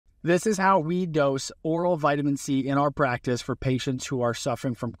This is how we dose oral vitamin C in our practice for patients who are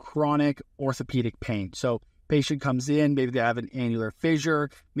suffering from chronic orthopedic pain. So patient comes in, maybe they have an annular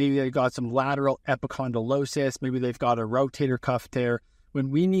fissure, maybe they've got some lateral epicondylosis, maybe they've got a rotator cuff tear. When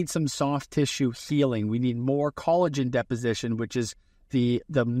we need some soft tissue healing, we need more collagen deposition, which is the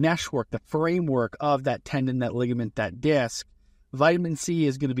meshwork, the framework of that tendon, that ligament, that disc. Vitamin C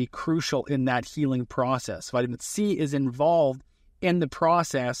is going to be crucial in that healing process. Vitamin C is involved in the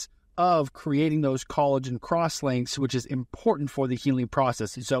process of creating those collagen cross-links, which is important for the healing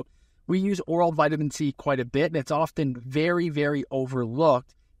process. And so we use oral vitamin C quite a bit, and it's often very, very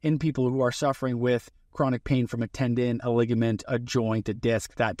overlooked in people who are suffering with chronic pain from a tendon, a ligament, a joint, a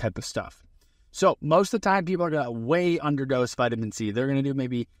disc, that type of stuff. So most of the time, people are going to way underdose vitamin C. They're going to do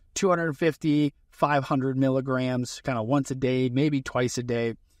maybe 250, 500 milligrams, kind of once a day, maybe twice a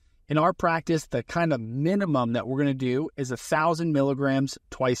day. In our practice, the kind of minimum that we're going to do is 1,000 milligrams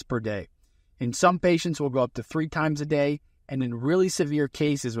twice per day. In some patients, we'll go up to 3 times a day. And in really severe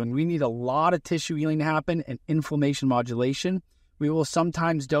cases, when we need a lot of tissue healing to happen and inflammation modulation, we will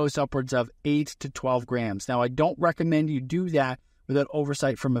sometimes dose upwards of 8 to 12 grams. Now, I don't recommend you do that without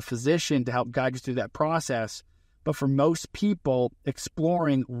oversight from a physician to help guide you through that process. But for most people,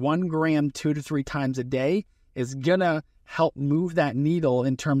 exploring 1 gram 2 to 3 times a day is going to help move that needle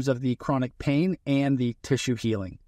in terms of the chronic pain and the tissue healing.